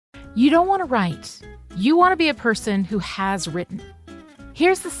You don't want to write. You want to be a person who has written.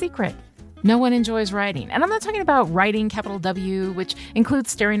 Here's the secret. No one enjoys writing. And I'm not talking about writing, capital W, which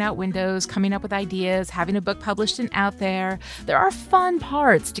includes staring out windows, coming up with ideas, having a book published and out there. There are fun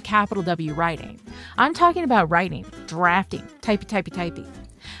parts to capital W writing. I'm talking about writing, drafting, typey.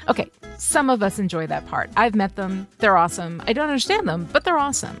 Okay, some of us enjoy that part. I've met them. They're awesome. I don't understand them, but they're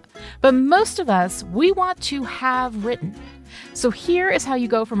awesome. But most of us, we want to have written. So here is how you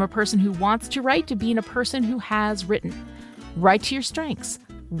go from a person who wants to write to being a person who has written. Write to your strengths.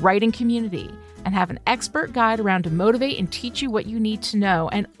 Write in community, and have an expert guide around to motivate and teach you what you need to know,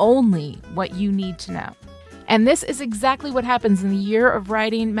 and only what you need to know. And this is exactly what happens in the Year of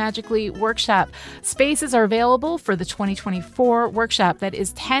Writing Magically workshop. Spaces are available for the 2024 workshop that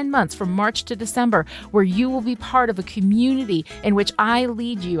is 10 months from March to December, where you will be part of a community in which I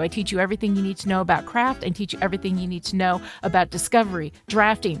lead you. I teach you everything you need to know about craft and teach you everything you need to know about discovery,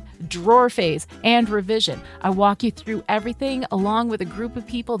 drafting, drawer phase, and revision. I walk you through everything along with a group of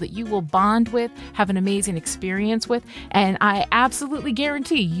people that you will bond with, have an amazing experience with, and I absolutely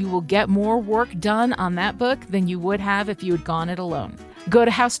guarantee you will get more work done on that book than you would have if you had gone it alone. Go to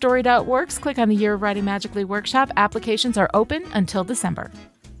howstory.works, click on the Year of Writing Magically workshop. Applications are open until December.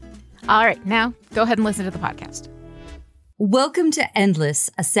 All right, now go ahead and listen to the podcast. Welcome to Endless,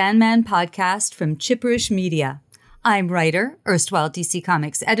 a Sandman podcast from Chipperish Media. I'm writer, erstwhile DC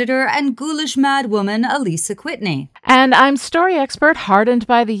Comics editor, and ghoulish madwoman Elisa Whitney. And I'm story expert, hardened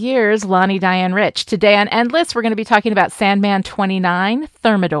by the years, Lonnie Diane Rich. Today on Endless, we're going to be talking about Sandman 29,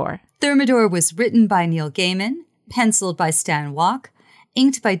 Thermidor. Thermidor was written by Neil Gaiman, penciled by Stan Walk,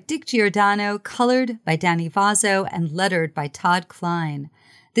 inked by Dick Giordano, colored by Danny Vazzo, and lettered by Todd Klein.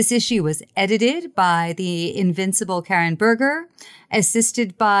 This issue was edited by the invincible Karen Berger,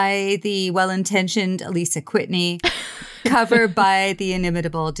 assisted by the well-intentioned Elisa Whitney, cover by the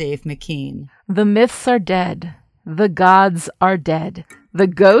inimitable Dave McKean. The myths are dead. The gods are dead. The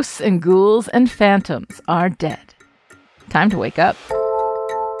ghosts and ghouls and phantoms are dead. Time to wake up.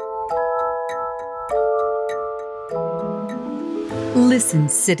 Listen,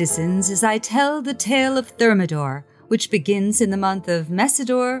 citizens, as I tell the tale of Thermidor, which begins in the month of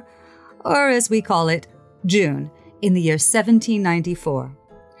Messidor, or as we call it, June, in the year 1794.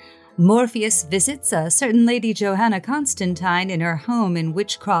 Morpheus visits a certain Lady Johanna Constantine in her home in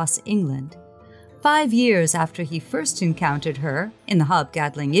Witchcross, England. 5 years after he first encountered her, in the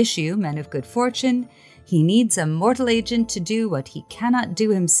hobgaddling issue, Men of Good Fortune, he needs a mortal agent to do what he cannot do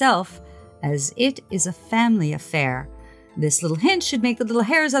himself, as it is a family affair. This little hint should make the little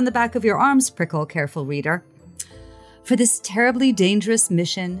hairs on the back of your arms prickle, careful reader. For this terribly dangerous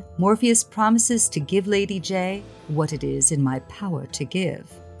mission, Morpheus promises to give Lady J what it is in my power to give.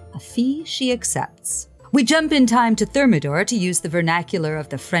 A fee she accepts. We jump in time to Thermidor to use the vernacular of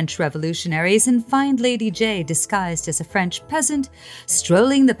the French revolutionaries and find Lady J disguised as a French peasant,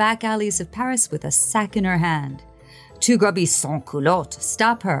 strolling the back alleys of Paris with a sack in her hand. Two grubby sans-culottes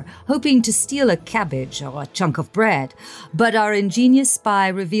stop her, hoping to steal a cabbage or a chunk of bread, but our ingenious spy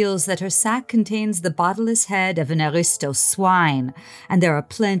reveals that her sack contains the bodiless head of an aristo swine, and there are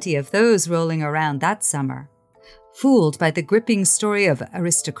plenty of those rolling around that summer. Fooled by the gripping story of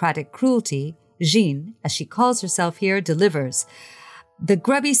aristocratic cruelty, Jean, as she calls herself here, delivers. The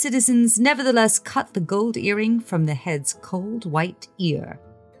grubby citizens nevertheless cut the gold earring from the head's cold white ear.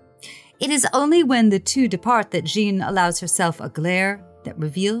 It is only when the two depart that Jean allows herself a glare that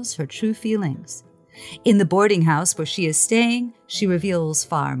reveals her true feelings. In the boarding house where she is staying, she reveals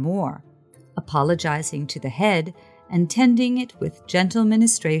far more. Apologizing to the head and tending it with gentle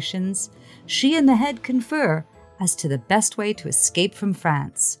ministrations, she and the head confer as to the best way to escape from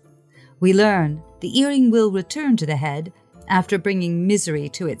France. We learn the earring will return to the head after bringing misery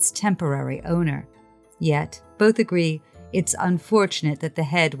to its temporary owner. Yet, both agree it's unfortunate that the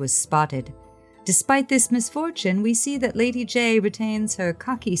head was spotted. Despite this misfortune, we see that Lady J retains her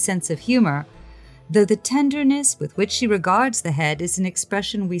cocky sense of humor, though the tenderness with which she regards the head is an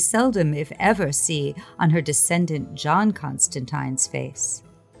expression we seldom, if ever, see on her descendant John Constantine's face.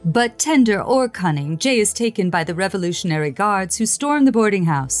 But tender or cunning, J is taken by the Revolutionary Guards who storm the boarding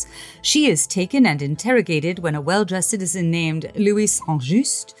house. She is taken and interrogated when a well-dressed citizen named Louis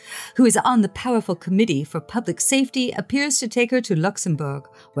Saint-Just, who is on the powerful Committee for Public Safety, appears to take her to Luxembourg,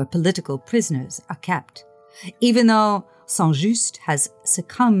 where political prisoners are kept. Even though Saint-Just has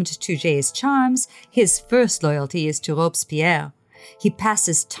succumbed to J's charms, his first loyalty is to Robespierre. He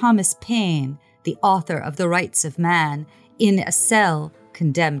passes Thomas Paine, the author of The Rights of Man, in a cell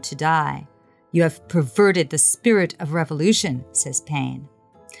condemned to die. You have perverted the spirit of revolution, says Paine.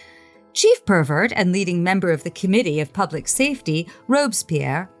 Chief pervert and leading member of the Committee of Public Safety,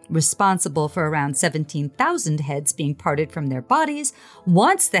 Robespierre, responsible for around 17,000 heads being parted from their bodies,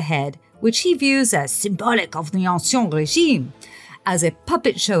 wants the head, which he views as symbolic of the Ancien Régime. As a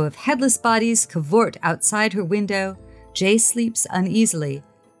puppet show of headless bodies cavort outside her window, Jay sleeps uneasily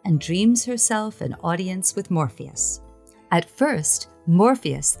and dreams herself an audience with Morpheus. At first,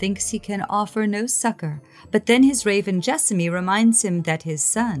 Morpheus thinks he can offer no succor, but then his raven Jessamy reminds him that his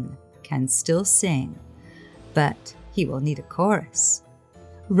son can still sing. But he will need a chorus.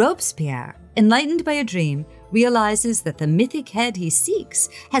 Robespierre, enlightened by a dream, realizes that the mythic head he seeks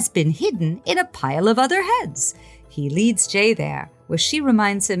has been hidden in a pile of other heads. He leads Jay there, where she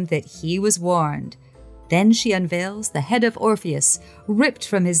reminds him that he was warned. Then she unveils the head of Orpheus, ripped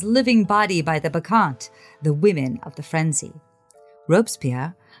from his living body by the Bacchante, the women of the frenzy.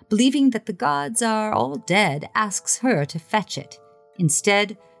 Robespierre, believing that the gods are all dead, asks her to fetch it.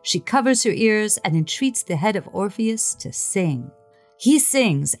 Instead, she covers her ears and entreats the head of Orpheus to sing. He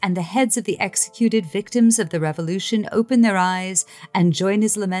sings, and the heads of the executed victims of the revolution open their eyes and join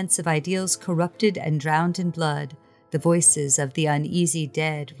his laments of ideals corrupted and drowned in blood, the voices of the uneasy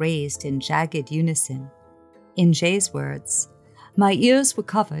dead raised in jagged unison. In Jay's words, "My ears were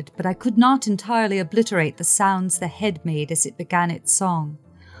covered, but I could not entirely obliterate the sounds the head made as it began its song.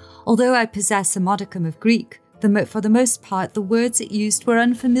 Although I possess a modicum of Greek, for the most part the words it used were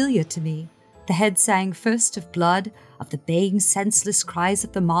unfamiliar to me. The head sang first of blood, of the baying senseless cries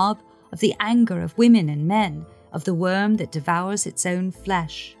of the mob, of the anger of women and men, of the worm that devours its own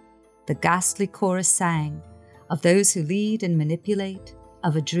flesh. The ghastly chorus sang of those who lead and manipulate,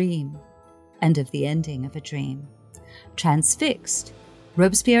 of a dream, and of the ending of a dream." Transfixed,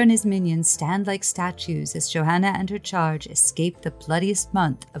 Robespierre and his minions stand like statues as Johanna and her charge escape the bloodiest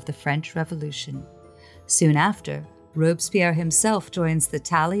month of the French Revolution. Soon after, Robespierre himself joins the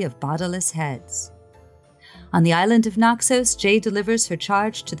tally of bodiless heads. On the island of Naxos, Jay delivers her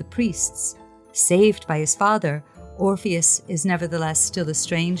charge to the priests. Saved by his father, Orpheus is nevertheless still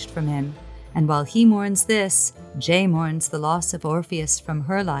estranged from him, and while he mourns this, Jay mourns the loss of Orpheus from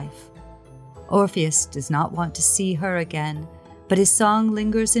her life. Orpheus does not want to see her again, but his song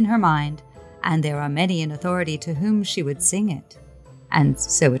lingers in her mind, and there are many in authority to whom she would sing it. And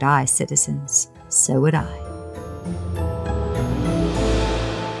so would I, citizens. So would I.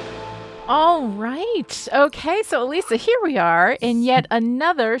 All right. Okay, so Elisa, here we are in yet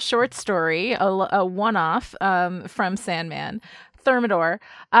another short story, a one-off from Sandman, Thermidor.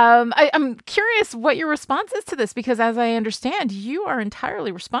 I'm curious what your response is to this, because as I understand, you are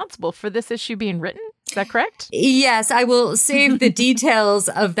entirely responsible for this issue being written. Is that correct? Yes, I will save the details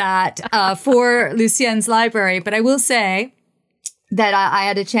of that for Lucien's library, but I will say that I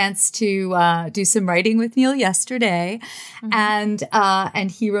had a chance to do some writing with Neil yesterday, and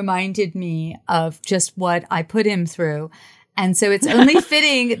he reminded me of just what I put him through. And so it's only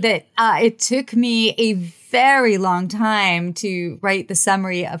fitting that it took me a very long time to write the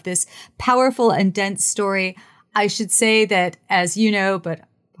summary of this powerful and dense story. I should say that, as you know, but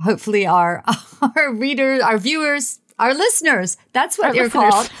hopefully our readers, our viewers, our listeners, that's what they're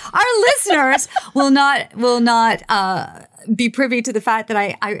called. Our listeners will not be privy to the fact that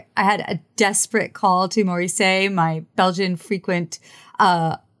I had a desperate call to Maurice, my Belgian frequent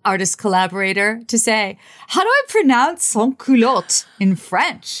artist collaborator, to say, how do I pronounce sans culotte in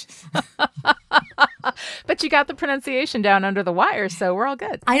French? But you got the pronunciation down under the wire, so we're all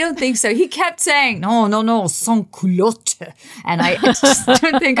good. I don't think so. He kept saying, no, sans culotte. And I just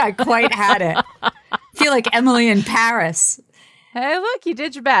don't think I quite had it. I feel like Emily in Paris. Hey, look, you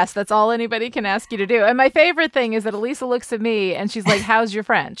did your best. That's all anybody can ask you to do. And my favorite thing is that Elisa looks at me and she's like, how's your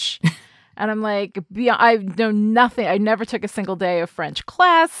French? And I'm like, I know nothing. I never took a single day of French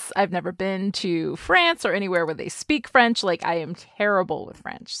class. I've never been to France or anywhere where they speak French. Like, I am terrible with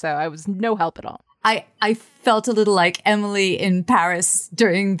French. So I was no help at all. I felt a little like Emily in Paris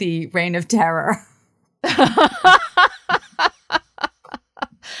during the Reign of Terror.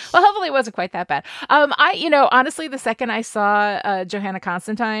 Well, hopefully it wasn't quite that bad. Honestly, the second I saw Johanna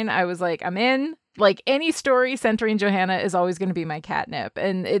Constantine, I was like, I'm in. Like, any story centering Johanna is always going to be my catnip.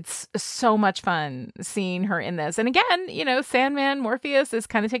 And it's so much fun seeing her in this. And again, Sandman Morpheus is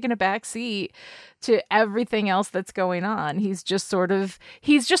kind of taking a back seat to everything else that's going on. He's just sort of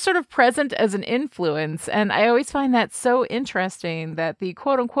present as an influence. And I always find that so interesting that the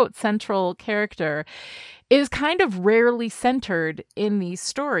quote unquote central character is kind of rarely centered in these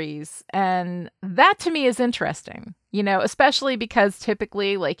stories. And that to me is interesting, especially because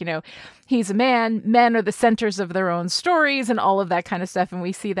typically, he's a man, men are the centers of their own stories and all of that kind of stuff. And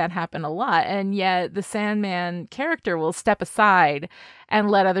we see that happen a lot. And yet the Sandman character will step aside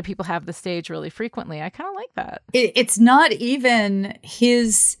and let other people have the stage really frequently. I kind of like that. It's not even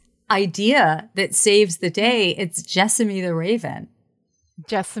his idea that saves the day. It's Jessamy the Raven.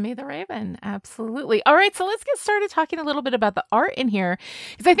 Jessamy the Raven. Absolutely. All right. So let's get started talking a little bit about the art in here,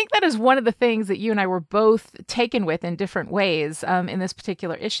 because I think that is one of the things that you and I were both taken with in different ways in this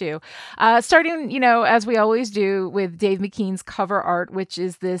particular issue. Starting, as we always do with Dave McKean's cover art, which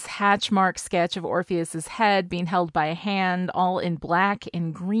is this hatch mark sketch of Orpheus's head being held by a hand, all in black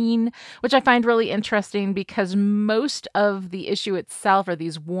and green, which I find really interesting because most of the issue itself are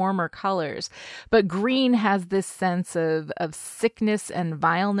these warmer colors. But green has this sense of sickness and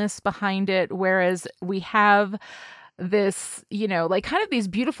vileness behind it, whereas we have this, kind of these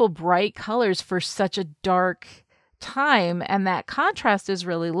beautiful bright colors for such a dark time, and that contrast is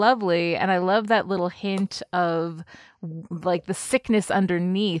really lovely. And I love that little hint of like the sickness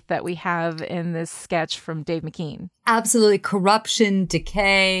underneath that we have in this sketch from Dave McKean. Absolutely. Corruption,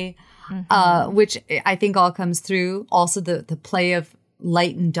 decay, which I think all comes through. Also the play of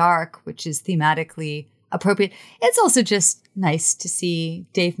light and dark, which is thematically appropriate. It's also just nice to see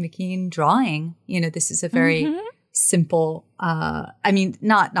Dave McKean drawing. This is a very simple,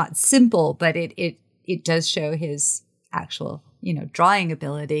 not simple, but it does show his actual, drawing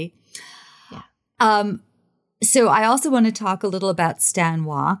ability. Yeah. So I also want to talk a little about Stan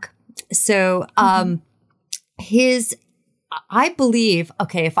Walk. So I believe,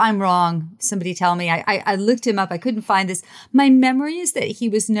 okay, if I'm wrong, somebody tell me. I looked him up. I couldn't find this. My memory is that he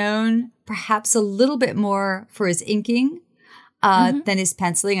was known perhaps a little bit more for his inking than his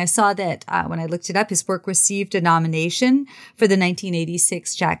penciling. I saw that when I looked it up, his work received a nomination for the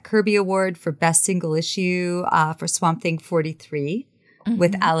 1986 Jack Kirby Award for Best Single Issue for Swamp Thing 43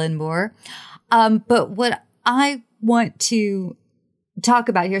 with Alan Moore. But what I want to talk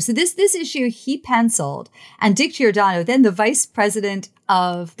about here. So this issue he penciled, and Dick Giordano, then the vice president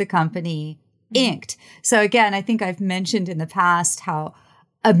of the company, inked. So again, I think I've mentioned in the past how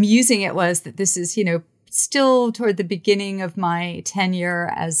amusing it was that this is, still toward the beginning of my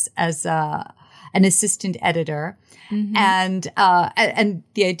tenure as an assistant editor, and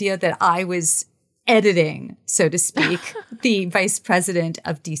the idea that I was editing, so to speak, the vice president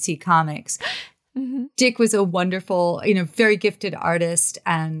of DC Comics. Dick was a wonderful, very gifted artist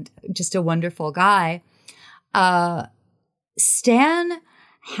and just a wonderful guy. Stan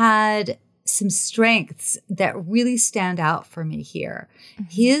had some strengths that really stand out for me here.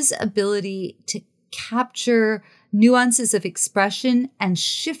 His ability to capture nuances of expression and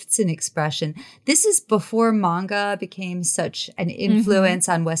shifts in expression. This is before manga became such an influence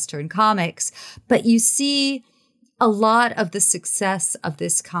on Western comics, but you see a lot of the success of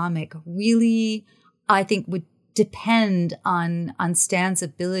this comic really, I think, would depend on Stan's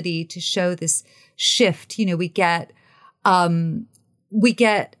ability to show this shift. We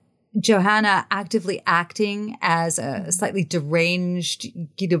get Johanna actively acting as a slightly deranged,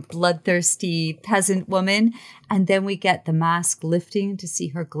 bloodthirsty peasant woman, and then we get the mask lifting to see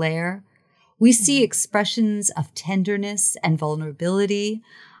her glare. We see expressions of tenderness and vulnerability.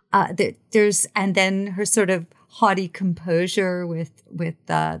 And then her sort of haughty composure with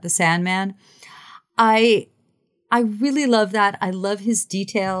the Sandman. I really love that. I love his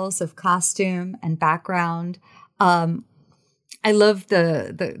details of costume and background. I love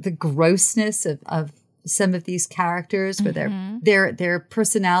the grossness of some of these characters, where their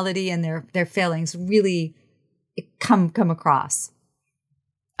personality and their failings really come across.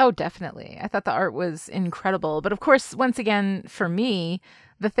 Oh, definitely. I thought the art was incredible. But of course, once again, for me,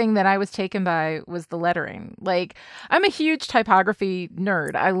 the thing that I was taken by was the lettering. Like, I'm a huge typography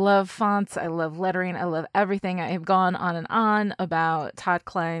nerd. I love fonts. I love lettering. I love everything. I have gone on and on about Todd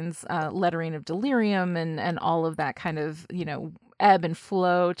Klein's lettering of Delirium and all of that kind of, ebb and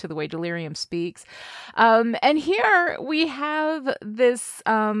flow to the way Delirium speaks. And here we have this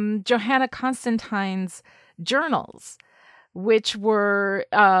Johanna Constantine's journals, which were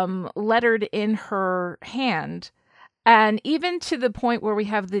lettered in her hand. And even to the point where we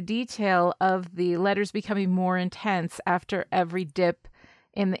have the detail of the letters becoming more intense after every dip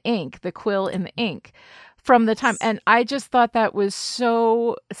in the ink, the quill in the ink from the time. And I just thought that was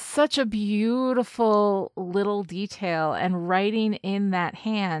such a beautiful little detail and writing in that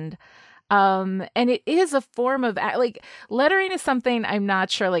hand. And it is a form of lettering is something I'm not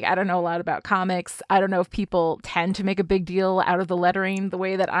sure, I don't know a lot about comics. I don't know if people tend to make a big deal out of the lettering the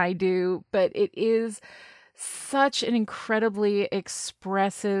way that I do, but it is such an incredibly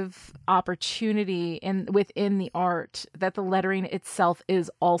expressive opportunity within the art that the lettering itself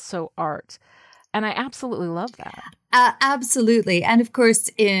is also art. And I absolutely love that. Absolutely. And of course,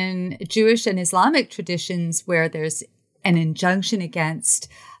 in Jewish and Islamic traditions where there's an injunction against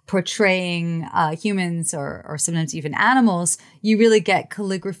portraying humans or sometimes even animals, you really get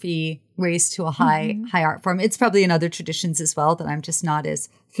calligraphy raised to a high art form. It's probably in other traditions as well that I'm just not as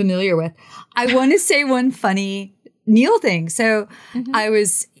familiar with. I want to say one funny Neil thing. So I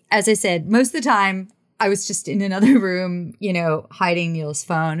was, as I said, most of the time I was just in another room, hiding Neil's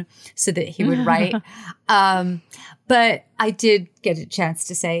phone so that he would write. But I did get a chance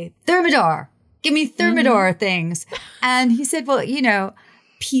to say, Thermidor, give me Thermidor things. And he said, well,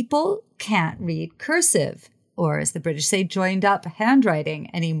 people can't read cursive, or as the British say, joined up handwriting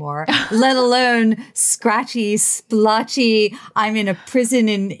anymore, let alone scratchy, splotchy, I'm in a prison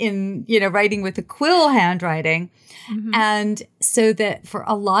in writing with a quill handwriting. And so that for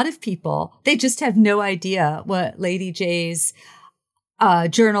a lot of people, they just have no idea what Lady J's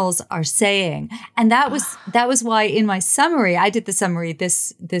journals are saying. And that was why in my summary, I did the summary,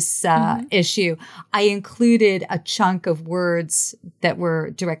 this issue, I included a chunk of words that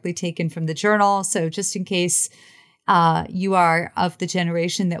were directly taken from the journal. So just in case you are of the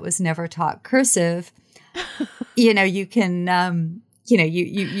generation that was never taught cursive, you can,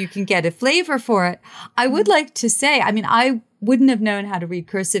 you can get a flavor for it. I would like to say, I wouldn't have known how to read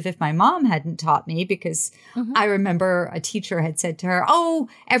cursive if my mom hadn't taught me, because I remember a teacher had said to her, oh,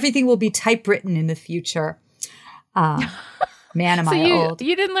 everything will be typewritten in the future. Man, am I old.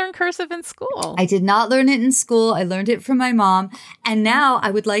 You didn't learn cursive in school. I did not learn it in school. I learned it from my mom. And now I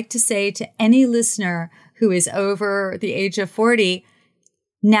would like to say to any listener who is over the age of 40,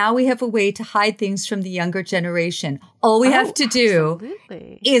 now we have a way to hide things from the younger generation. All we have to do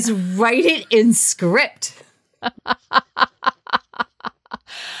is write it in script.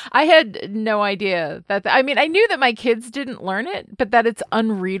 I had no idea that. I knew that my kids didn't learn it, but that it's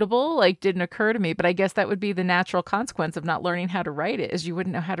unreadable, didn't occur to me. But I guess that would be the natural consequence of not learning how to write it, is you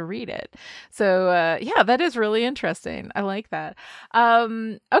wouldn't know how to read it. So, yeah, that is really interesting. I like that.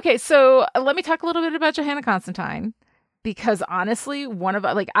 Okay, so let me talk a little bit about Johanna Constantine. Because honestly,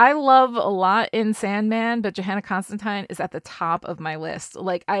 I love a lot in Sandman, but Johanna Constantine is at the top of my list.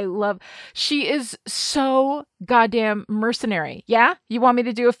 She is so goddamn mercenary. Yeah? You want me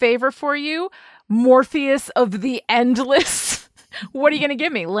to do a favor for you? Morpheus of the Endless. What are you going to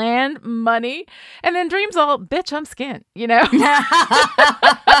give me? Land, money, and then Dream's all, bitch, I'm skint,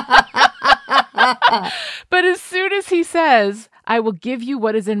 But as soon as he says, I will give you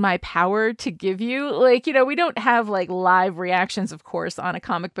what is in my power to give you, we don't have live reactions, of course, on a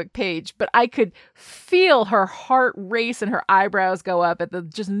comic book page, but I could feel her heart race and her eyebrows go up at the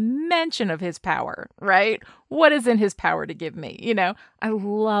just mention of his power, right? What is in his power to give me? I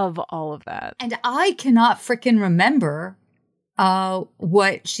love all of that. And I cannot frickin' remember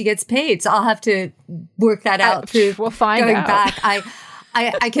what she gets paid. So I'll have to work that out. We'll find going out. Back.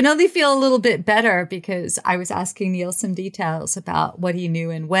 I can only feel a little bit better because I was asking Neil some details about what he knew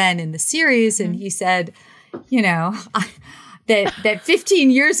and when in the series. And he said, that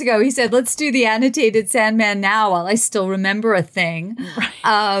 15 years ago, he said, let's do the annotated Sandman now while I still remember a thing.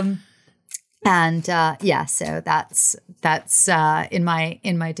 Right. So that's in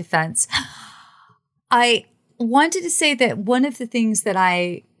my defense. I wanted to say that one of the things that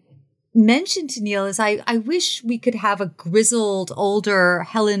I mentioned to Neil is I wish we could have a grizzled, older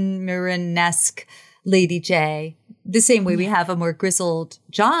Helen Mirren-esque Lady J, the same way we have a more grizzled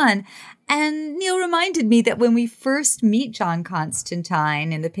John. And Neil reminded me that when we first meet John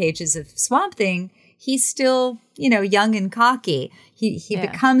Constantine in the pages of Swamp Thing, he's still, young and cocky. He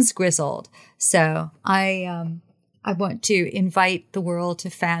becomes grizzled. So I want to invite the world to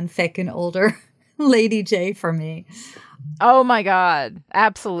fanfic an older Lady J for me. Oh my God.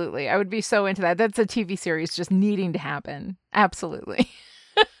 Absolutely. I would be so into that. That's a TV series just needing to happen. Absolutely.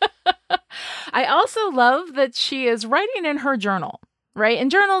 I also love that she is writing in her journal, right?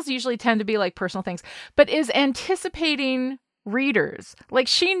 And journals usually tend to be personal things, but is anticipating readers.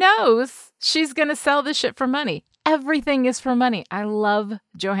 She knows she's going to sell this shit for money. Everything is for money. I love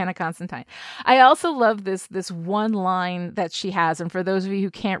Johanna Constantine. I also love this one line that she has. And for those of you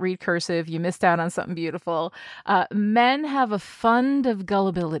who can't read cursive, you missed out on something beautiful. Men have a fund of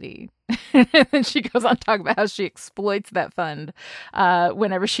gullibility. And then she goes on to talk about how she exploits that fund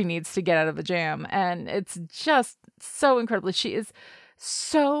whenever she needs to get out of the jam. And it's just so incredible. She is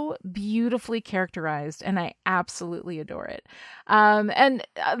so beautifully characterized, and I absolutely adore it. And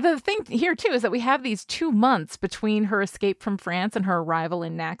the thing here, too, is that we have these 2 months between her escape from France and her arrival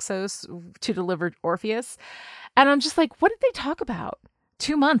in Naxos to deliver Orpheus. And I'm just like, what did they talk about?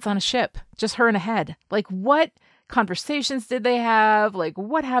 2 months on a ship, just her and a head. What conversations did they have?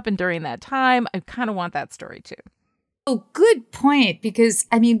 What happened during that time? I kind of want that story, too. Oh, good point. Because,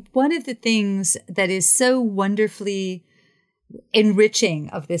 one of the things that is so wonderfully enriching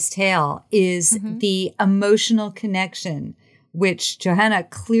of this tale is the emotional connection which Johanna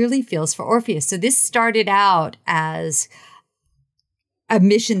clearly feels for Orpheus. So this started out as a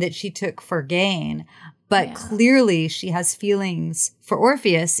mission that she took for gain, but clearly she has feelings for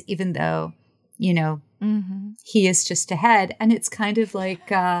Orpheus, even though, he is just ahead. And it's kind of like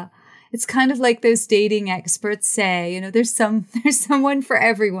those dating experts say, there's someone for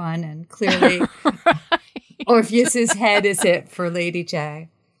everyone, and clearly Orpheus's head is it for Lady J.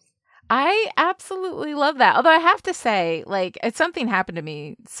 I absolutely love that. Although I have to say, something happened to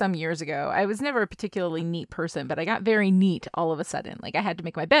me some years ago. I was never a particularly neat person, but I got very neat all of a sudden. I had to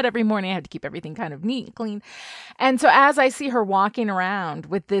make my bed every morning. I had to keep everything kind of neat and clean. And so as I see her walking around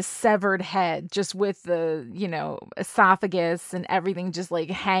with this severed head, just with the, esophagus and everything just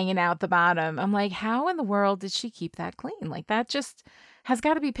hanging out the bottom, I'm like, how in the world did she keep that clean? That just has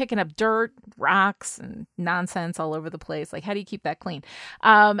got to be picking up dirt, rocks, and nonsense all over the place. How do you keep that clean?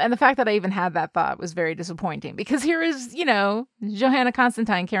 And the fact that I even had that thought was very disappointing, because here is, Johanna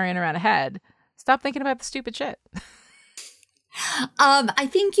Constantine carrying around a head. Stop thinking about the stupid shit. I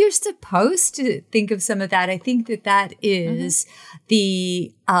think you're supposed to think of some of that. I think that is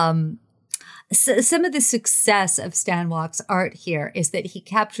the some of the success of Stanwalk's art here is that he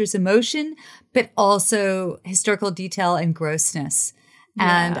captures emotion, but also historical detail and grossness.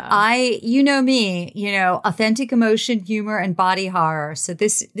 And authentic emotion, humor, and body horror. So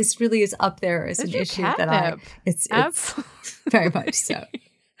this really is up there as an issue that it's very much so.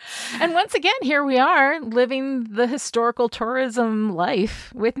 And once again, here we are living the historical tourism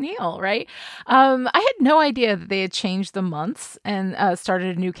life with Neil, right? I had no idea that they had changed the months and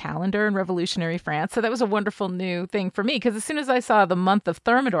started a new calendar in revolutionary France. So that was a wonderful new thing for me, because as soon as I saw the month of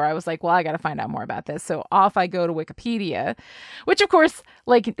Thermidor, I was like, well, I got to find out more about this. So off I go to Wikipedia, which of course,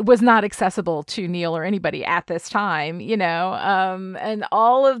 was not accessible to Neil or anybody at this time, and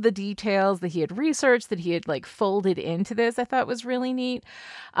all of the details that he had researched, that he had folded into this, I thought was really neat.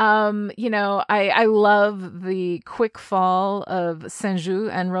 I love the quick fall of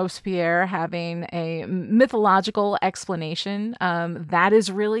Saint-Just and Robespierre having a mythological explanation. That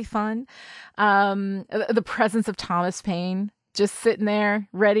is really fun. The presence of Thomas Paine just sitting there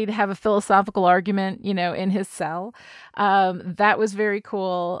ready to have a philosophical argument, in his cell. That was very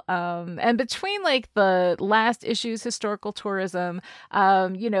cool. And between the last issue's historical tourism,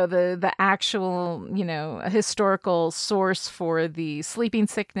 the actual, historical source for the sleeping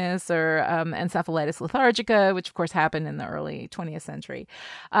sickness or encephalitis lethargica, which of course happened in the early 20th century,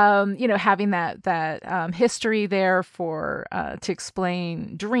 having that history there for to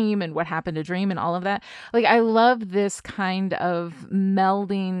explain Dream and what happened to Dream and all of that. I love this kind of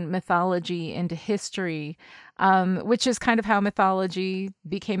melding mythology into history, which is kind of how mythology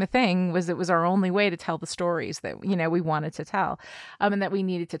became a thing. It was our only way to tell the stories that we wanted to tell, and that we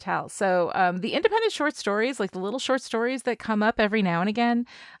needed to tell. So the independent short stories, the little short stories that come up every now and again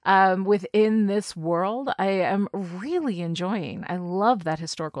within this world, I am really enjoying. I love that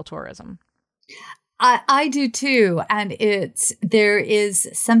historical tourism. I do too. And there is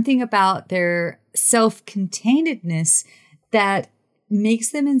something about their self-containedness that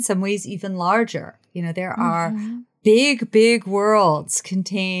makes them in some ways even larger. There are big, big worlds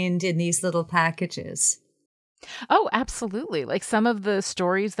contained in these little packages. Oh, absolutely. Some of the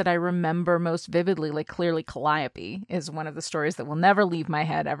stories that I remember most vividly, clearly Calliope is one of the stories that will never leave my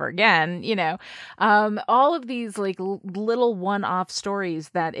head ever again. All of these little one-off stories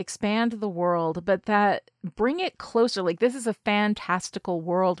that expand the world, but that bring it closer. This is a fantastical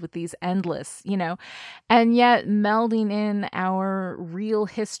world with these endless, and yet melding in our real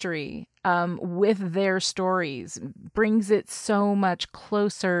history with their stories brings it so much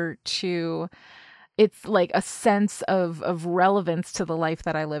closer to. It's a sense of relevance to the life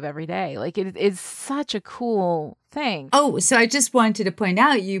that I live every day. It is such a cool thing. Oh, so I just wanted to point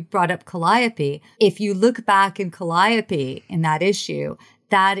out, you brought up Calliope. If you look back in Calliope in that issue,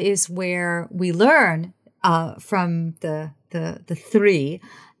 that is where we learn from the three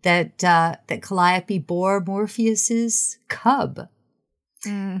that Calliope bore Morpheus's cub.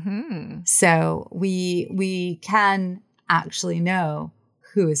 Mm-hmm. So we can actually know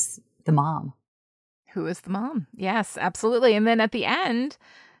who is the mom. Who is the mom? Yes, absolutely. And then at the end,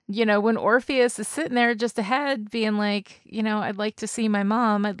 when Orpheus is sitting there just ahead being I'd like to see my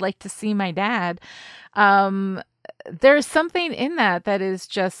mom. I'd like to see my dad. There's something in that is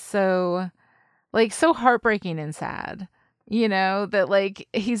just so, so heartbreaking and sad. that like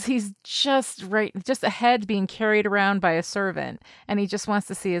he's just a head being carried around by a servant, and he just wants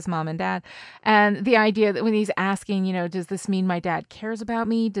to see his mom and dad. And the idea that when he's asking, does this mean my dad cares about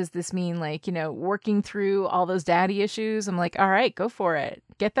me? Does this mean like, working through all those daddy issues? I'm like, all right, go for it.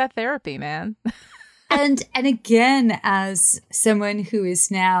 Get that therapy, man. And again, as someone who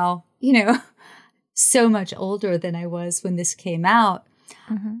is now, so much older than I was when this came out,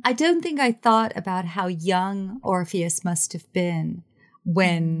 I don't think I thought about how young Orpheus must have been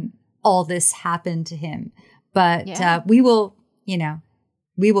when all this happened to him. But we will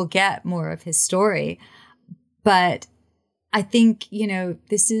get more of his story. But I think,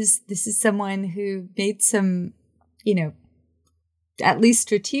 this is someone who made some, at least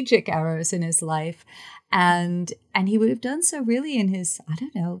strategic errors in his life. And he would have done so really in his, I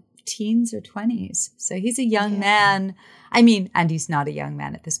don't know, teens or 20s. So he's a young man. I mean, and he's not a young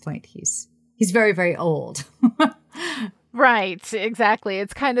man at this point. He's very, very old. Right, exactly.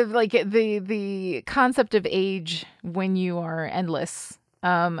 It's kind of like the concept of age when you are endless,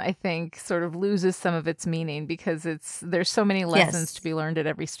 I think sort of loses some of its meaning because there's so many lessons to be learned at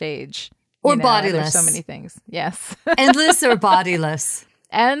every stage. Or bodiless. There's so many things. Yes. Endless or bodiless.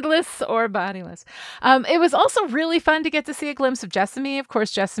 Endless or bodiless. It was also really fun to get to see a glimpse of Jessamy. Of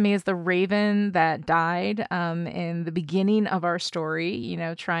course, Jessamy is the raven that died in the beginning of our story,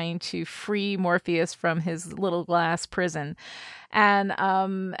 trying to free Morpheus from his little glass prison.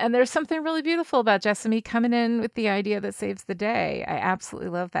 And there's something really beautiful about Jessamy coming in with the idea that saves the day. I absolutely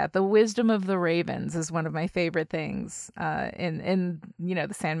love that. The wisdom of the ravens is one of my favorite things in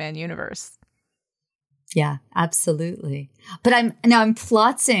the Sandman universe. Yeah, absolutely. But I'm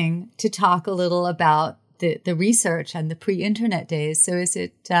plotting to talk a little about the research and the pre-internet days. So is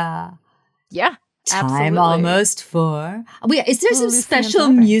it time absolutely. almost for is there some special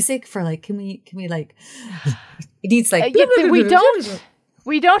music for like can we like it needs like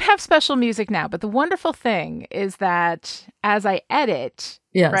we don't have special music now, but the wonderful thing is that as I edit,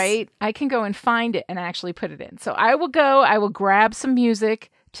 right, I can go and find it and actually put it in. So I will grab some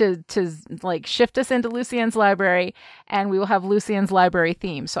music to like shift us into Lucien's library, and we will have Lucien's library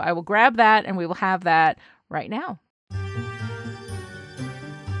theme. So I will grab that and we will have that right now.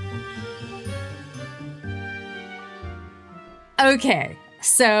 Okay,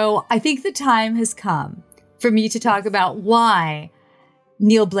 so I think the time has come for me to talk about why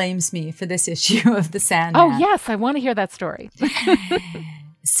Neil blames me for this issue of the Sandman. Oh yes, I want to hear that story.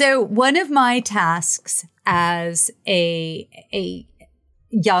 So one of my tasks as a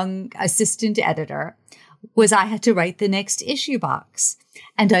young assistant editor was I had to write the next issue box.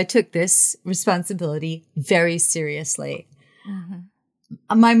 And I took this responsibility very seriously.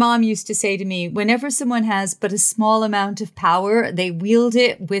 My mom used to say to me, whenever someone has but a small amount of power, they wield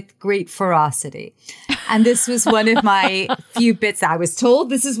it with great ferocity. And this was one of my few bits. I was told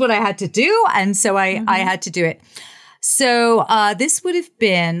this is what I had to do. And so I had to do it. So this would have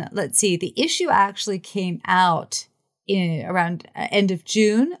been, let's see, the issue actually came out around end of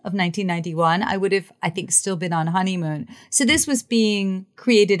June of 1991. I would have, I think, still been on honeymoon. So this was being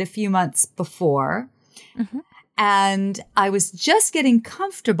created a few months before. And I was just getting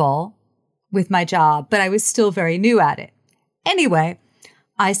comfortable with my job, but I was still very new at it. Anyway,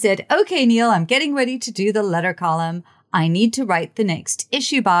 I said, okay, Neil, I'm getting ready to do the letter column. I need to write the next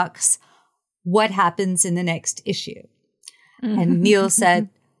issue box. What happens in the next issue? And Neil said,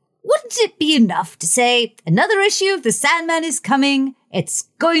 wouldn't it be enough to say, another issue of The Sandman is coming. It's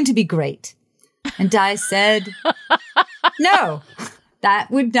going to be great. And I said, no,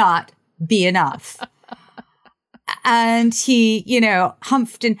 that would not be enough. And he,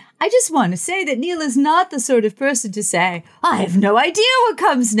 humphed. And I just want to say that Neil is not the sort of person to say, I have no idea what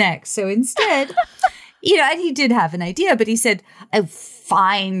comes next. So instead, and he did have an idea, but he said, oh,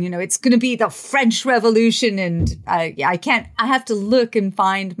 fine, it's going to be the French Revolution. And I have to look and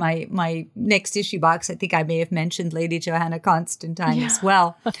find my next issue box. I think I may have mentioned Lady Johanna Constantine as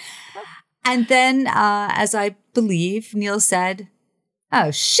well. And then, as I believe, Neil said, oh,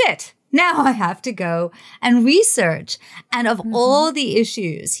 shit. Now I have to go and research. And of all the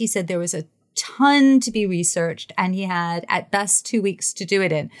issues, he said there was a ton to be researched, and he had at best 2 weeks to do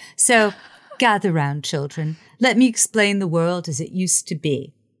it in. So gather round, children. Let me explain the world as it used to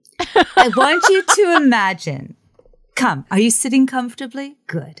be. I want you to imagine. Come, are you sitting comfortably?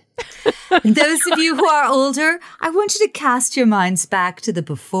 Good. And those of you who are older, I want you to cast your minds back to the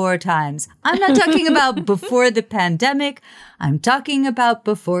before times. I'm not talking about before the pandemic. I'm talking about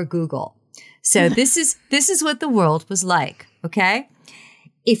before Google. So this is what the world was like, okay?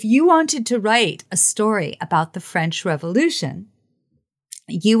 If you wanted to write a story about the French Revolution,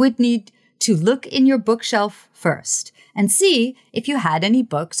 you would need to look in your bookshelf first and see if you had any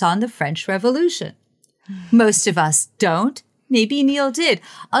books on the French Revolution. Most of us don't. Maybe Neil did.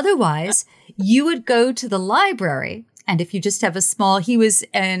 Otherwise, you would go to the library. And if you just have he was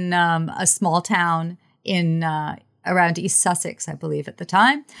in a small town in around East Sussex, I believe, at the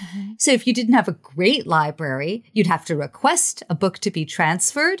time. Mm-hmm. So if you didn't have a great library, you'd have to request a book to be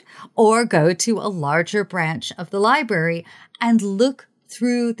transferred or go to a larger branch of the library and look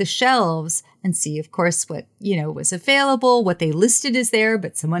through the shelves and see, of course, what, was available, what they listed as there,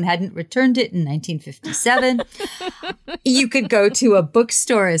 but someone hadn't returned it in 1957. You could go to a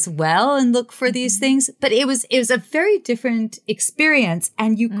bookstore as well and look for these things. But it was a very different experience.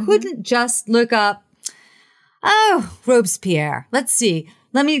 And you couldn't just look up, Robespierre. Let's see.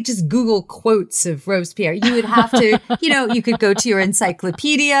 Let me just Google quotes of Robespierre. You would have to, you could go to your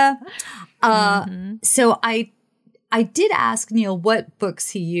encyclopedia. So I did ask Neil what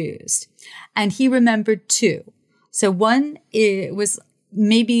books he used, and he remembered two. So one, it was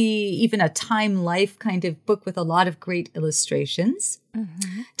maybe even a Time Life kind of book with a lot of great illustrations.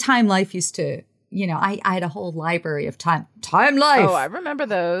 Mm-hmm. Time Life used to, I had a whole library of Time Life. Oh, I remember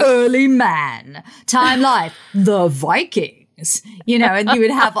those. Early Man, Time Life, The Vikings. And you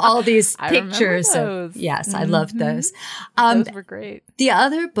would have all these pictures of, yes, I loved those. Those were great. The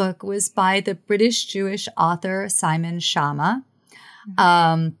other book was by the British Jewish author Simon Schama.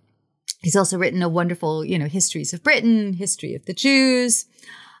 He's also written a wonderful, histories of Britain, history of the Jews.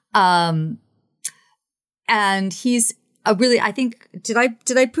 And he's a really, I think, did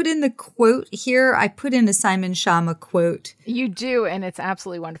I put in the quote here? I put in a Simon Schama quote. You do, and it's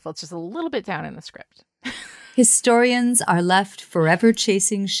absolutely wonderful. It's just a little bit down in the script. Historians are left forever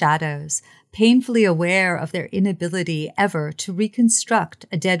chasing shadows, painfully aware of their inability ever to reconstruct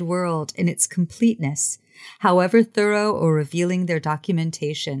a dead world in its completeness, however thorough or revealing their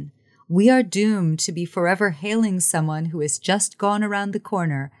documentation. We are doomed to be forever hailing someone who has just gone around the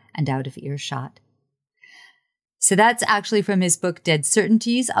corner and out of earshot. So that's actually from his book, Dead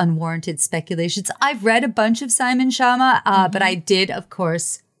Certainties, Unwarranted Speculations. I've read a bunch of Simon Schama, but I did, of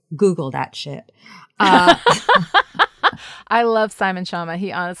course, Google that shit. I love Simon Schama.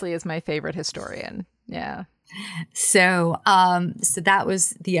 He honestly is my favorite historian. Yeah. So that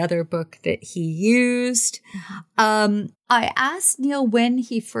was the other book that he used. I asked Neil when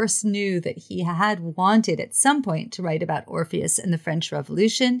he first knew that he had wanted at some point to write about Orpheus and the French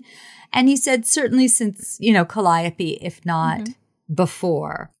Revolution. And he said, certainly since, Calliope, if not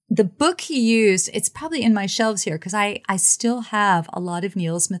before. The book he used, it's probably in my shelves here because I still have a lot of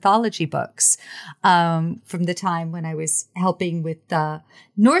Neil's mythology books from the time when I was helping with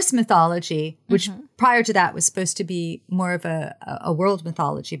Norse mythology, which prior to that was supposed to be more of a world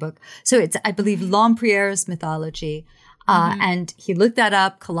mythology book. So it's, I believe, Lempriere's mythology. And he looked that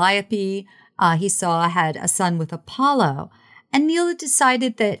up, Calliope. He saw I had a son with Apollo. And Neil had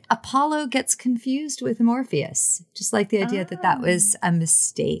decided that Apollo gets confused with Morpheus, just like the idea that was a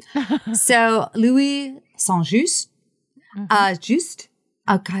mistake. So Louis Saint-Just,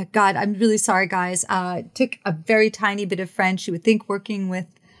 oh God, I'm really sorry, guys. Took a very tiny bit of French. You would think working with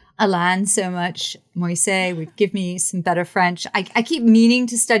Alain so much, Moise would give me some better French. I keep meaning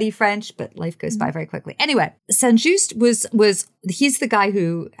to study French, but life goes by very quickly. Anyway, Saint-Just he's the guy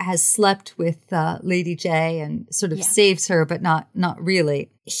who has slept with Lady J and sort of saves her, but not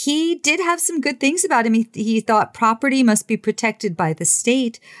really. He did have some good things about him. He thought property must be protected by the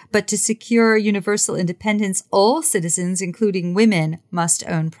state, but to secure universal independence, all citizens, including women, must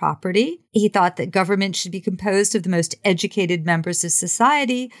own property. He thought that government should be composed of the most educated members of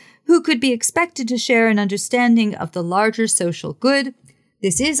society who could be expected to share an understanding of the larger social good.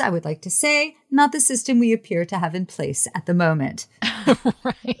 This is, I would like to say, not the system we appear to have in place at the moment.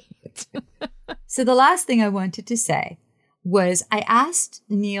 Right. So the last thing I wanted to say was I asked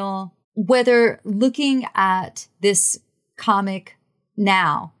Neil whether looking at this comic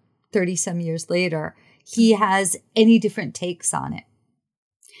now, 30-some years later, he has any different takes on it.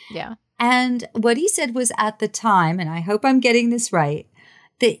 Yeah. And what he said was at the time, and I hope I'm getting this right,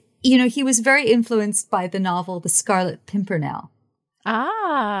 that, he was very influenced by the novel The Scarlet Pimpernel.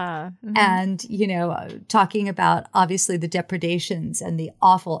 And, talking about obviously the depredations and the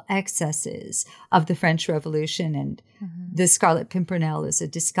awful excesses of the French Revolution. And the Scarlet Pimpernel is a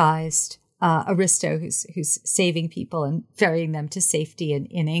disguised aristo who's saving people and ferrying them to safety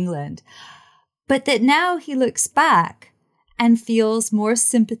in England. But that now he looks back and feels more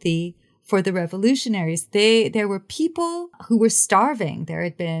sympathy for the revolutionaries. There were people who were starving. There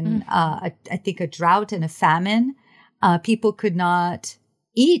had been, I think, a drought and a famine. People could not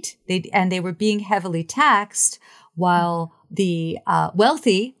eat, and they were being heavily taxed, while the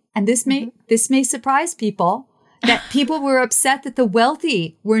wealthy and this may surprise people, that people were upset that the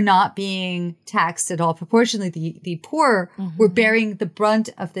wealthy were not being taxed at all proportionally. The poor were bearing the brunt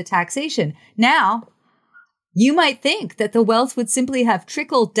of the taxation. Now, you might think that the wealth would simply have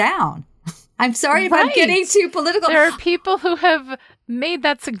trickled down. I'm sorry if I'm getting too political. There are people who have made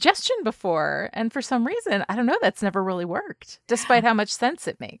that suggestion before, and for some reason, I don't know, that's never really worked, despite how much sense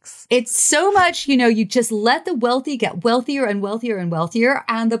it makes. It's so much, you just let the wealthy get wealthier and wealthier and wealthier,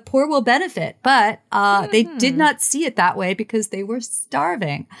 and the poor will benefit. But they did not see it that way because they were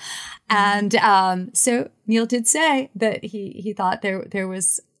starving. And so Neil did say that he thought there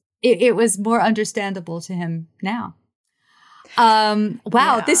was, it was more understandable to him now.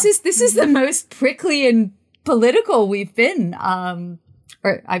 Wow, this is the most prickly and political we've been. I'll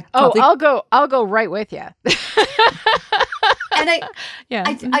go right with you. And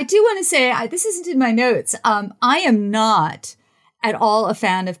I do want to say, this isn't in my notes. I am not at all a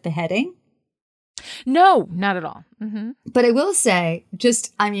fan of beheading. No, not at all. Mm-hmm. But I will say,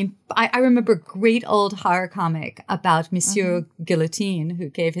 I remember a great old horror comic about Monsieur Guillotine, who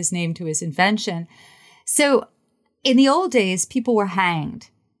gave his name to his invention. So in the old days, people were hanged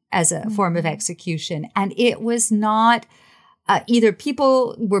as a form of execution. And it was not either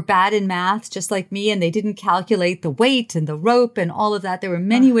people were bad in math, just like me, and they didn't calculate the weight and the rope and all of that. There were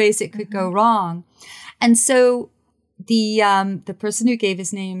many ways it could go wrong. And so the person who gave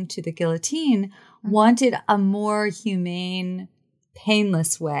his name to the guillotine wanted a more humane,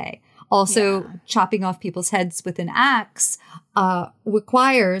 painless way. Also, chopping off people's heads with an axe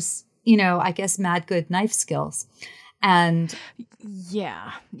requires, I guess, mad good knife skills. And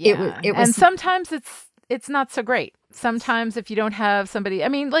it was, and sometimes it's not so great. Sometimes if you don't have somebody,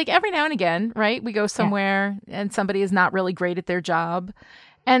 like every now and again, right? We go somewhere and somebody is not really great at their job.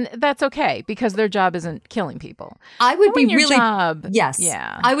 And that's okay because their job isn't killing people. I would be really, yes.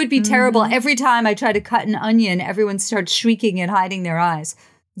 Yeah. I would be terrible. Every time I try to cut an onion, everyone starts shrieking and hiding their eyes.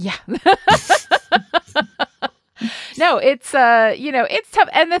 Yeah. No, it's it's tough.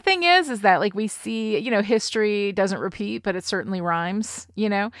 And the thing is that like we see, history doesn't repeat, but it certainly rhymes,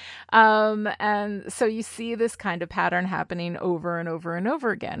 and so you see this kind of pattern happening over and over and over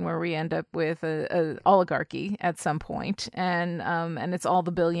again, where we end up with a oligarchy at some point, and it's all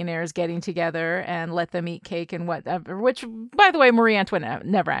the billionaires getting together and let them eat cake and whatever, which, by the way, Marie Antoinette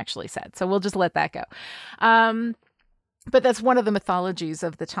never actually said. So we'll just let that go. But that's one of the mythologies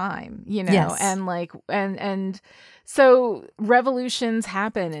of the time, Yes. and so revolutions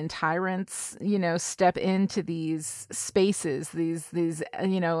happen and tyrants, step into these spaces, these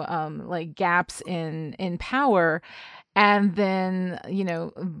like gaps in power. And then,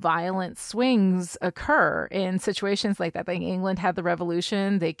 violent swings occur in situations like that. Like England had the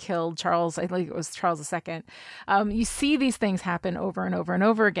revolution. They killed Charles. I think it was Charles II. You see these things happen over and over and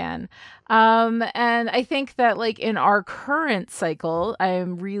over again. And I think that like in our current cycle,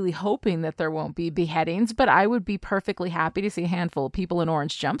 I'm really hoping that there won't be beheadings, but I would be perfectly happy to see a handful of people in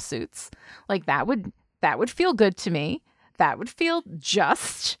orange jumpsuits. Like that would feel good to me. That would feel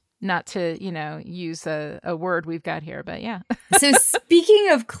just. Not to, use a word we've got here, but yeah. So speaking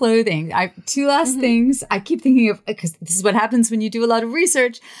of clothing, I have two last things I keep thinking of, because this is what happens when you do a lot of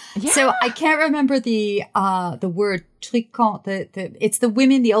research. Yeah. So I can't remember the word tricot. It's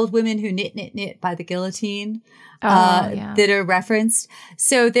the old women who knit by the guillotine that are referenced.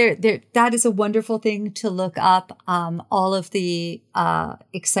 So that is a wonderful thing to look up. All of the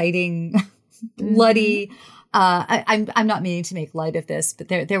exciting, bloody. I'm not meaning to make light of this, but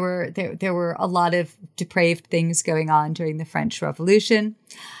there were a lot of depraved things going on during the French Revolution.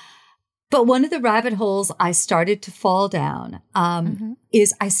 But one of the rabbit holes I started to fall down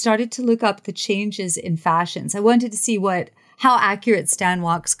is I started to look up the changes in fashions. I wanted to see how accurate Stan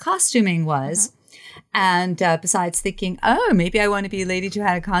Walk's costuming was. And besides thinking, maybe I want to be Lady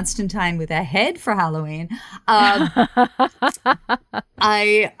Johanna Constantine with a head for Halloween,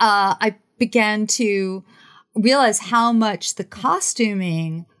 I began to realize how much the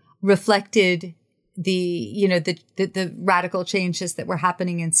costuming reflected the radical changes that were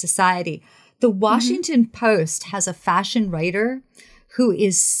happening in society. The Washington Post has a fashion writer who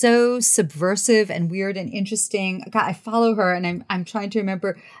is so subversive and weird and interesting. God, I follow her, and I'm trying to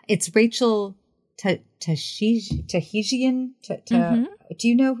remember. It's Rachel Tahijian. Do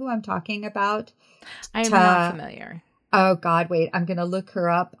you know who I'm talking about? I am not familiar. Oh, God, wait. I'm going to look her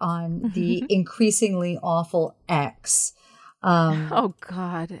up on the increasingly awful X. Oh,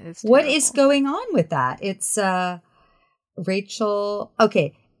 God. What is going on with that? It's Rachel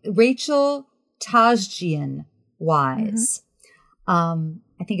Tajgian Wise.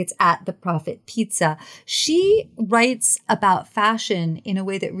 I think it's at The Prophet Pizza. She writes about fashion in a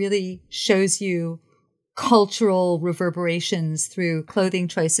way that really shows you cultural reverberations through clothing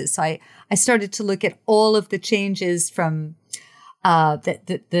choices. So I started to look at all of the changes from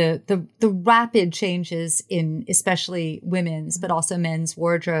the rapid changes in especially women's, but also men's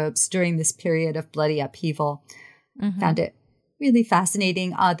wardrobes during this period of bloody upheaval. Mm-hmm. Found it really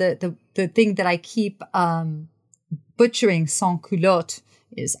fascinating. The thing that I keep butchering, sans culotte,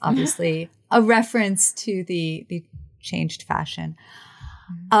 is obviously a reference to the changed fashion.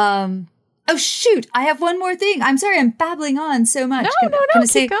 Oh, shoot. I have one more thing. I'm sorry. I'm babbling on so much. No.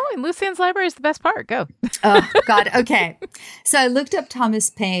 Keep going. Lucien's Library is the best part. Go. Oh, God. Okay. So I looked up Thomas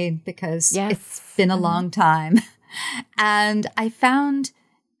Paine because it's been a long time. And I found,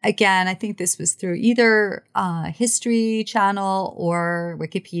 again, I think this was through either History Channel or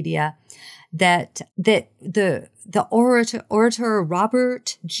Wikipedia, that the orator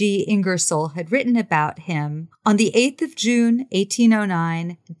Robert G. Ingersoll had written about him. On the 8th of June,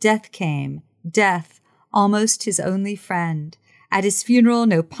 1809, death came. Death, almost his only friend. At his funeral,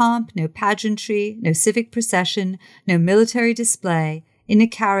 no pomp, no pageantry, no civic procession, no military display. In a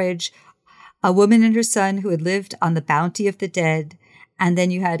carriage, a woman and her son who had lived on the bounty of the dead. And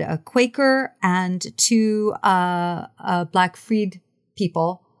then you had a Quaker and two black freed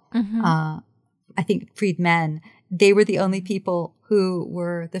people. Mm-hmm. I think freedmen. They were the only people who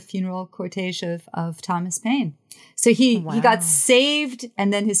were the funeral cortege of Thomas Paine. So he got saved,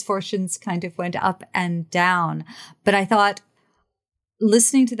 and then his fortunes kind of went up and down. But I thought,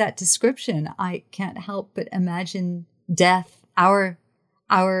 listening to that description, I can't help but imagine death, our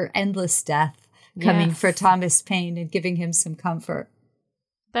endless death, coming for Thomas Paine and giving him some comfort.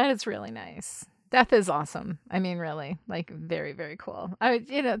 That is really nice. Death is awesome. I mean, really, like very, very cool.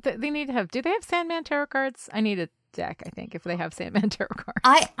 They need to have. Do they have Sandman tarot cards? I need a deck. I think if they have Sandman tarot cards,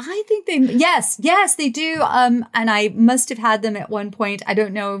 I think they yes they do. And I must have had them at one point. I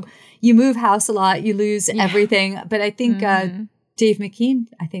don't know. You move house a lot, you lose everything. But I think Dave McKean,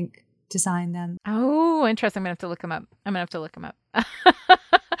 I think, designed them. Oh, interesting. I'm gonna have to look them up.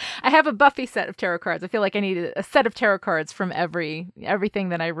 I have a Buffy set of tarot cards. I feel like I need a set of tarot cards from everything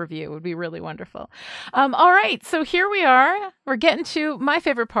that I review. It would be really wonderful. All right. So here we are. We're getting to my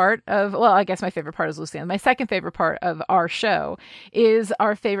favorite part of, well, I guess my favorite part is Lucian. My second favorite part of our show is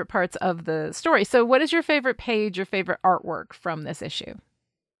our favorite parts of the story. So what is your favorite page, your favorite artwork from this issue?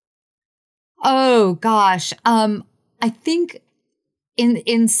 Oh, gosh. I think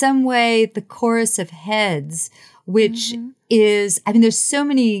in some way the chorus of heads, which is, I mean, there's so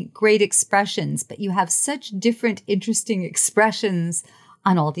many great expressions, but you have such different, interesting expressions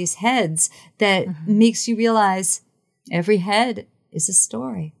on all these heads that makes you realize every head is a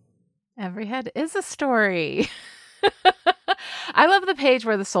story. Every head is a story. I love the page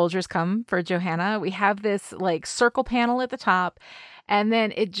where the soldiers come for Johanna. We have this like circle panel at the top, and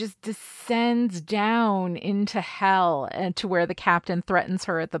then it just descends down into hell and to where the captain threatens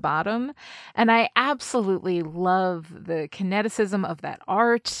her at the bottom. And I absolutely love the kineticism of that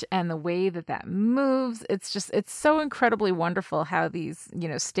art and the way that moves. It's so incredibly wonderful how these,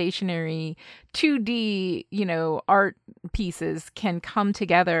 stationary 2D, art pieces can come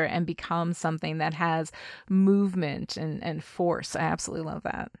together and become something that has movement and force. I absolutely love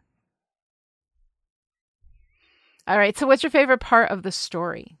that. All right. So what's your favorite part of the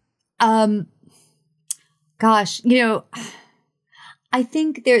story? Gosh, I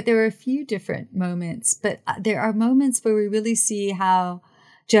think there are a few different moments, but there are moments where we really see how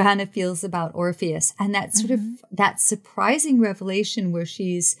Johanna feels about Orpheus, and that sort of that surprising revelation where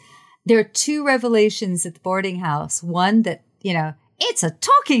there are two revelations at the boarding house. One that, it's a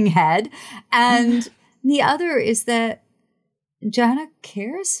talking head, and the other is that Johanna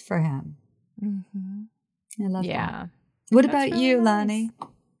cares for him. Mm-hmm. I love that. What about really you, Lani?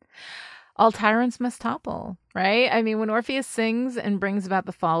 All tyrants must topple, right? I mean, when Orpheus sings and brings about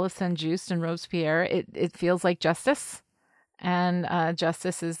the fall of Saint Just and Robespierre, it feels like justice. And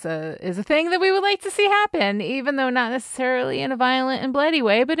justice is a thing that we would like to see happen, even though not necessarily in a violent and bloody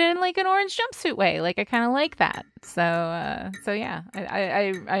way, but in like an orange jumpsuit way. Like I kind of like that. So yeah,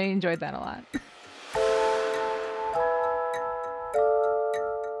 I enjoyed that a lot.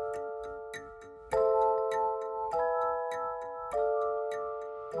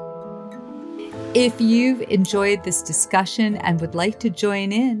 If you've enjoyed this discussion and would like to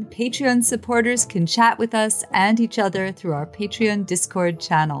join in, Patreon supporters can chat with us and each other through our Patreon Discord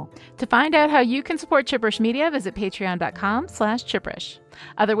channel. To find out how you can support Chipperish Media, visit patreon.com/chipperish.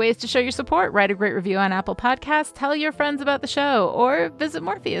 Other ways to show your support: write a great review on Apple Podcasts, tell your friends about the show, or visit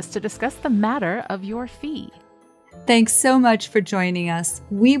Morpheus to discuss the matter of your fee. Thanks so much for joining us.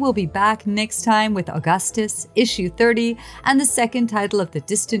 We will be back next time with Augustus, issue 30, and the second title of the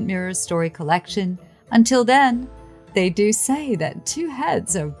Distant Mirrors story collection. Until then, they do say that 2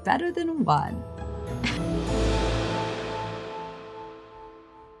 heads are better than 1.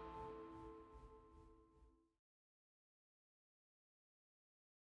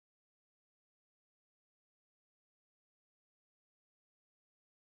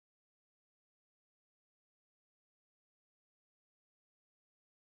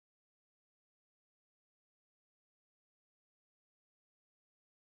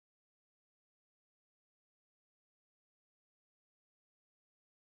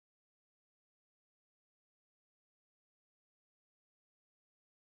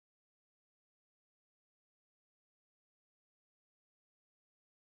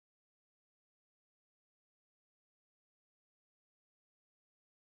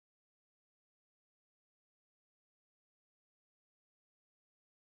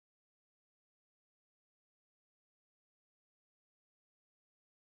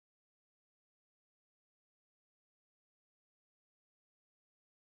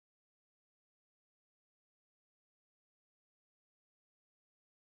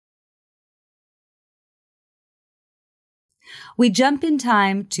 We jump in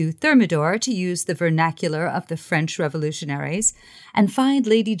time to Thermidor to use the vernacular of the French revolutionaries and find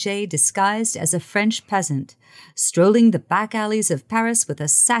Lady J disguised as a French peasant, strolling the back alleys of Paris with a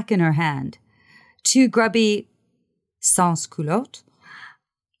sack in her hand. 2 grubby sans culottes.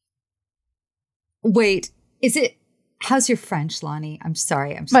 Wait, is it... How's your French, Lonnie? I'm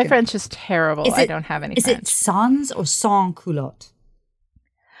sorry. My French is terrible. I don't have any French. Is it sans or sans culottes?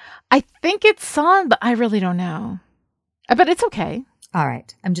 I think it's sans, but I really don't know. But it's okay. All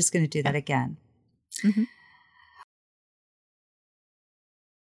right. I'm just going to do that again. Mm-hmm.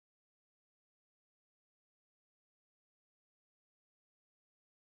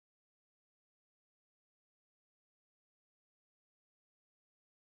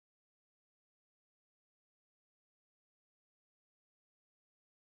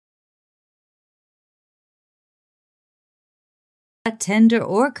 Tender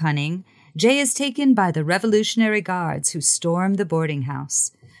or cunning, Jay is taken by the Revolutionary Guards who storm the boarding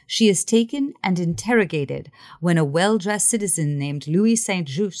house. She is taken and interrogated when a well-dressed citizen named Louis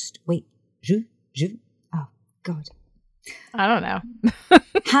Saint-Just... Wait, Just? Oh, God. I don't know.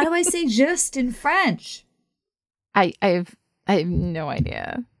 How do I say just in French? I have no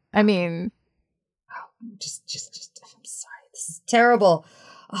idea. I mean... Just, I'm sorry. This is terrible.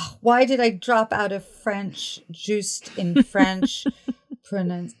 Oh, why did I drop out of French? Just in French.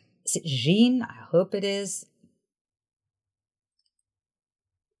 Is it Jean? I hope it is.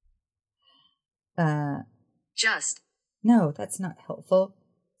 Just. No, that's not helpful.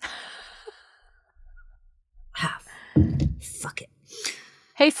 Fuck it.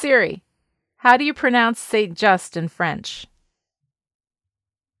 Hey Siri, how do you pronounce Saint Just in French?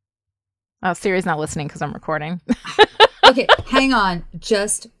 Oh, Siri's not listening because I'm recording. Okay, hang on.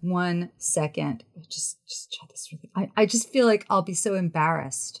 Just 1 second. Just try this really. I just feel like I'll be so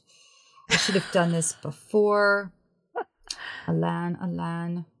embarrassed. I should have done this before.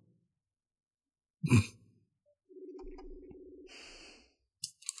 Alan.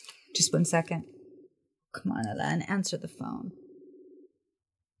 Just 1 second. Come on, Alan, answer the phone.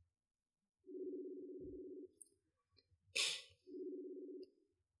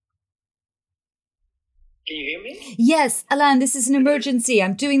 Can you hear me? Yes, Alan, this is an emergency.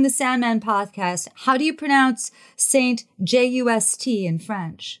 I'm doing the Sandman podcast. How do you pronounce Saint Just in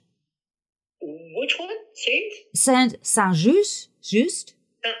French? Which one? Saint? Saint-Just? Just?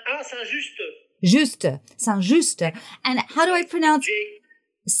 Saint-Just. Juste. Saint-Just. And how do I pronounce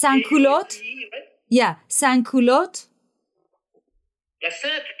Saint-Culotte? Yeah, Saint-Culotte. La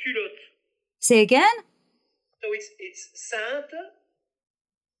Sainte Culotte. Say again? So it's Sainte.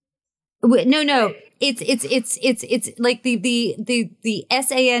 Wait, no. It's like the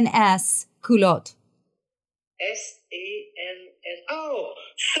S-A-N-S culotte. S-A-N-S. Oh,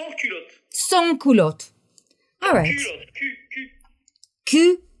 sans culotte. Sans culotte. All right.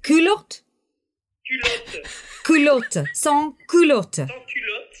 Culotte. Culotte. Sans culotte. Sans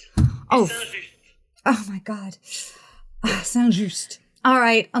culotte. Oh. Saint-Just. Oh my God. Saint-Just. All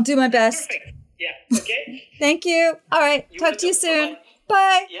right. I'll do my best. Perfect. Yeah. Okay. Thank you. All right. Talk to you soon.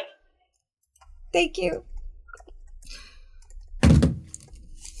 Bye. Yeah. Thank you.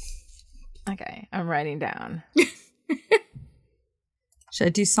 Okay, I'm writing down. Should I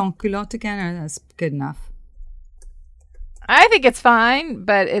do sans culotte again, or that's good enough? I think it's fine,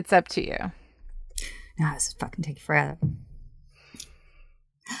 but it's up to you. No, this is fucking taking forever.